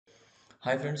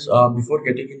Hi friends, before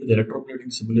getting into the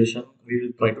electroplating simulation, we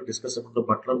will try to discuss about the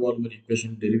Butler Volmer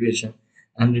equation derivation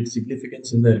and its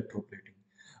significance in the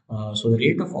electroplating. So the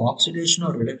rate of oxidation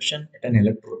or reduction at an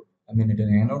electrode, at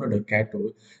an anode or a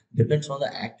cathode, depends on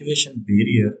the activation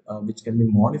barrier, which can be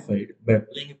modified by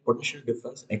applying a potential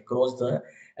difference across the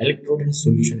electrode and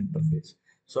solution interface.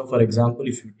 So for example,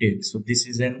 if you take, so this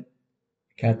is an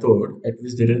cathode at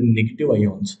which there are negative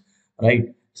ions,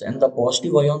 right? So, and the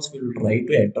positive ions will try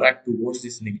to attract towards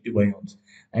these negative ions.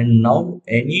 And now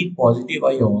any positive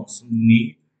ions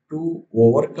need to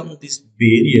overcome this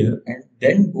barrier and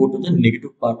then go to the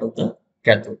negative part of the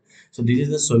cathode. So this is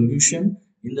the solution.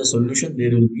 In the solution,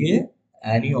 there will be a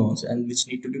anions and which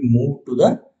need to be moved to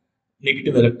the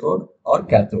negative electrode or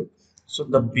cathode. So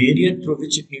the barrier through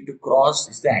which it need to cross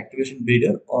is the activation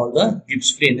barrier or the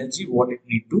Gibbs free energy what it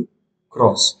need to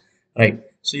cross, right?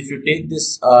 So if you take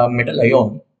this metal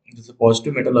ion, it is a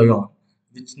positive metal ion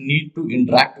which need to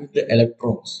interact with the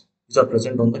electrons which are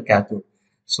present on the cathode.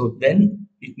 So then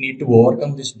it need to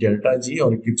overcome this delta G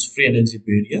or Gibbs free energy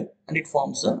barrier and it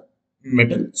forms a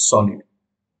metal solid.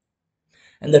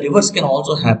 And the reverse can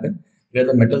also happen where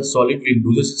the metal solid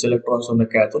will loses its electrons on the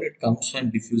cathode, it comes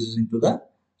and diffuses into the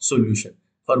solution.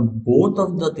 For both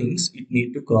of the things, it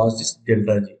need to cross this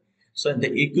delta G. So at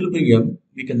the equilibrium,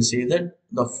 we can say that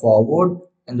the forward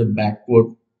and the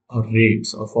backward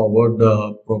rates or forward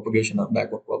propagation or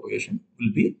backward propagation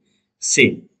will be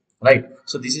same, right?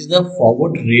 So this is the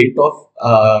forward rate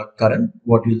of current,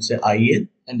 what you'll say IA,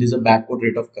 and this is a backward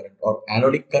rate of current or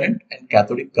anodic current and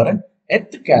cathodic current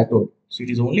at the cathode. So it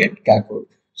is only at cathode.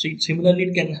 So it similarly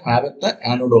it can have at the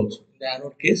anode also. In the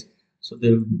anode case, so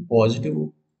there will be positive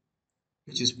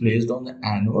which is placed on the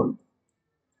anode,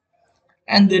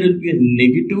 and there will be a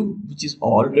negative which is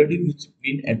already which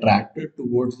been attracted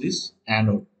towards this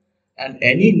anode. And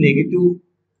any negative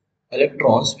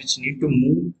electrons which need to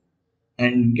move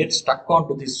and get stuck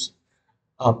onto this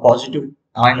positive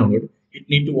anode, it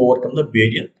need to overcome the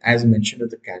barrier as mentioned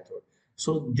at the cathode.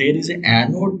 So there is an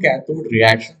anode cathode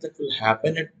reaction that will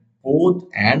happen at both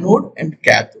anode and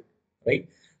cathode, right?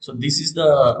 So this is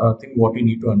the thing what you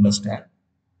need to understand.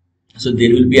 So there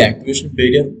will be activation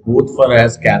barrier both for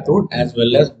as cathode as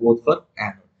well as both for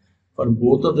anode. For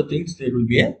both of the things there will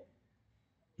be a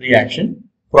reaction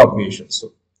propagation.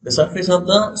 So the surface of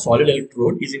the solid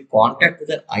electrode is in contact with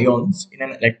the ions in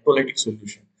an electrolytic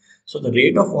solution. So the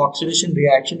rate of oxidation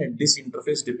reaction at this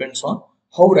interface depends on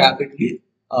how rapidly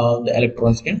the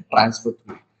electrons can transfer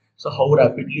through it. So how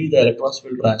rapidly the electrons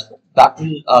will transfer, that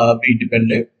will be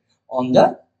dependent on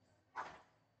the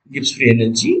Gibbs free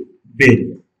energy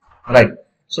barrier, right?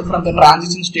 So from the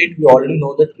transition state, we already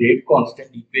know that rate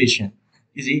constant equation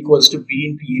is equals to P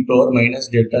into e power minus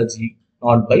delta G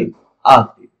naught by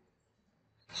RT.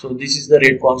 So this is the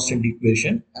rate constant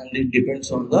equation and it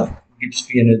depends on the Gibbs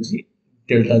free energy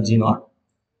delta G naught,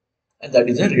 and that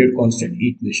is a rate constant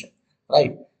equation,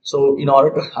 right? So in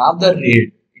order to have the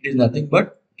rate, it is nothing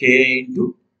but K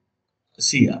into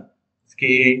Cr.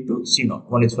 K into C naught.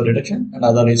 One is for reduction and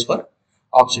other is for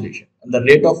oxidation. And the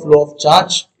rate of flow of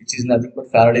charge, which is nothing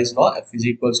but Faraday's law, F is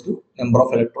equals to number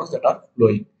of electrons that are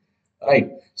flowing,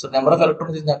 right? So number of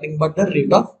electrons is nothing but the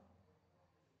rate of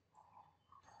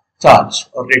charge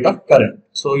or rate of current.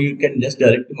 So you can just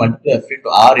directly multiply F into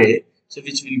Ra, so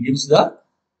which will gives the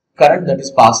current that is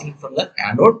passing from the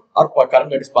anode or current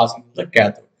that is passing from the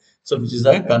cathode. So which is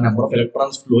the number of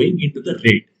electrons flowing into the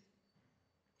rate.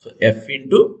 So F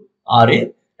into Ra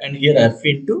and here F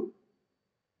into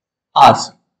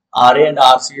Rc. Ra and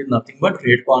Rc is nothing but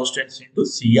rate constants into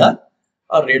Cr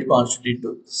or rate constant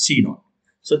into C naught.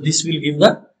 So this will give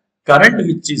the current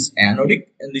which is anodic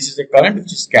and this is the current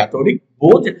which is cathodic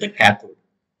both at the cathode,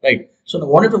 right? So now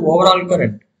what is the overall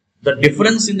current? The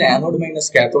difference in the anode minus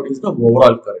cathode is the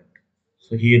overall current.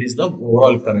 So here is the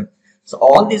overall current. So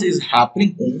all this is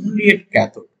happening only at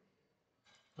cathode,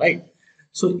 right?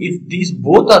 So if these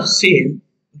both are same,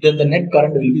 then the net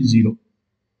current will be zero.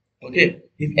 Okay,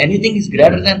 if anything is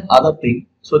greater than other thing,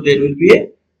 so there will be a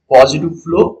positive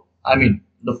flow.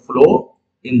 The flow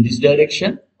in this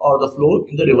direction or the flow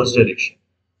in the reverse direction,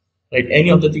 right? Any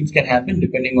of the things can happen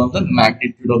depending on the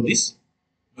magnitude of these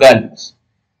values.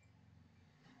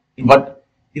 But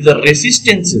if the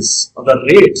resistances or the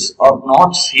rates are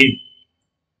not same,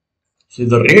 so if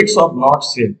the rates are not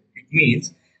same, it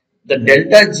means the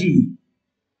delta G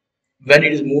when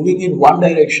it is moving in one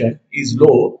direction is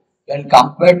low when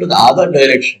compared to the other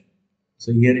direction.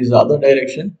 So here is the other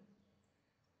direction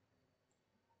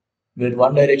where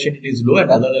one direction it is low and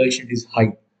other direction it is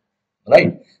high,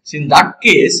 right? So in that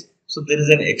case, so there is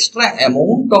an extra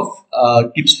amount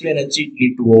of Gibbs free energy it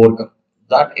need to overcome.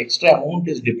 That extra amount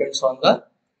is depends on the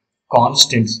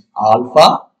constants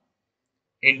alpha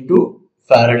into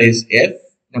Faraday's F,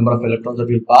 number of electrons that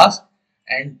will pass,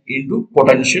 and into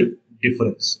potential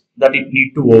difference that it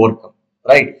need to overcome,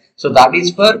 right? So that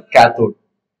is for cathode,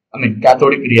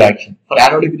 cathodic reaction. For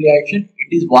anodic reaction,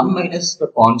 it is 1 minus the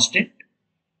constant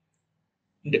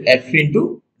F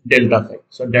into delta phi.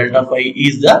 So delta phi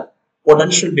is the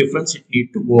potential difference it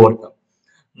need to overcome.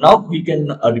 Now we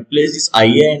can replace this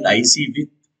IA and IC with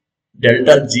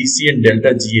delta GC and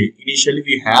delta GA. Initially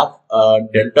we have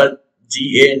delta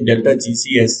GA and delta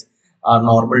GC as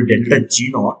normal delta G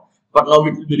naught, but now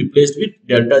it will be replaced with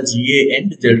delta GA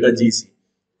and delta GC.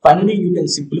 Finally, you can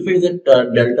simplify that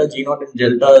delta G naught and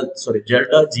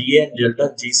delta GA and delta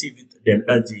GC with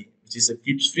delta G, which is a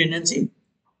Gibbs free energy,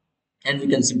 and we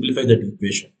can simplify that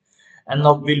equation. And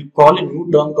now we'll call a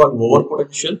new term called over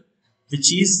potential,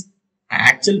 which is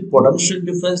actual potential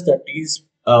difference that is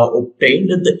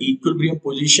obtained at the equilibrium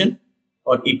position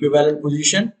or equivalent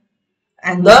position,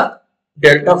 and the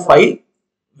delta phi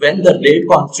when the rate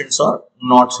constants are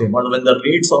not same or when the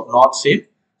rates are not same.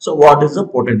 So what is the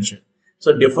potential?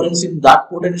 So difference in that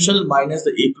potential minus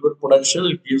the equivalent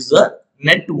potential gives the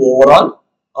net overall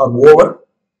or over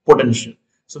potential.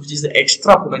 So which is the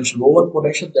extra potential, over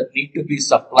potential that need to be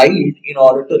supplied in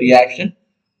order to reaction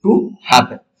to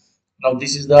happen. Now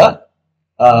this is the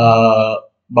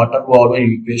Butler Volmer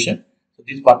equation. So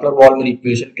this Butler Volmer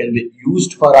equation can be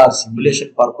used for our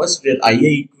simulation purpose, where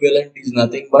IA equivalent is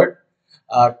nothing but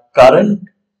current.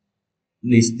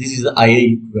 This is the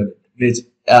IA equivalent, which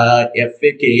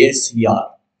FAKACR,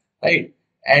 right?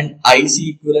 And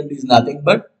IC equivalent is nothing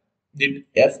but the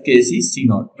FKC C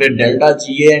naught, where delta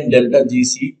GA and delta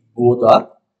GC both are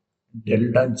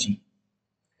delta G,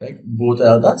 right? Both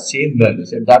are the same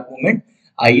values. At that moment,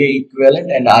 IA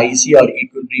equivalent and IC or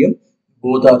equilibrium,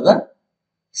 both are the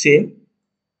same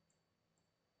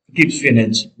Gibbs free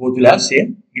energy. Both will have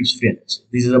same Gibbs free energy.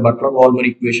 This is a Butler Volmer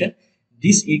equation.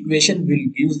 This equation will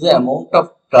give the amount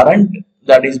of current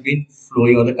that is been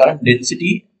flowing, or the current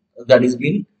density that is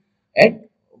been at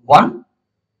one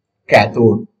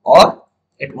cathode or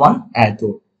at one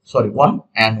anode.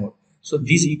 So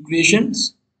these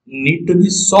equations need to be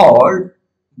solved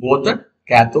both at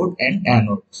cathode and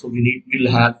anode. So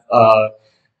we'll have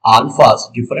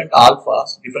different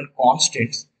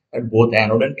constants at both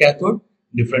anode and cathode,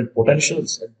 different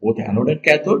potentials at both anode and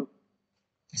cathode.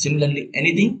 Similarly,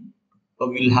 anything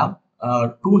will have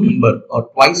two number or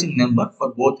twice in number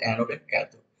for both anode and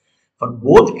cathode. For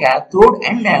both cathode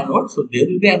and anode, so there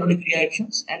will be anodic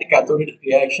reactions and cathodic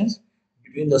reactions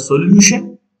between the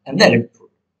solution and the electrode.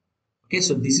 Okay,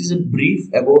 so this is a brief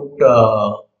about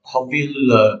how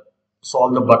we'll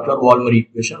solve the Butler-Volmer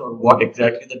equation, or what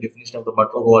exactly the definition of the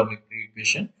Butler-Volmer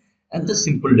equation and the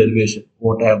simple derivation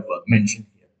what I have mentioned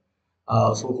here.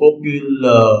 So hope you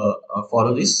will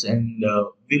follow this, and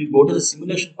we'll go to the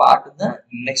simulation part in the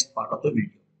next part of the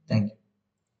video.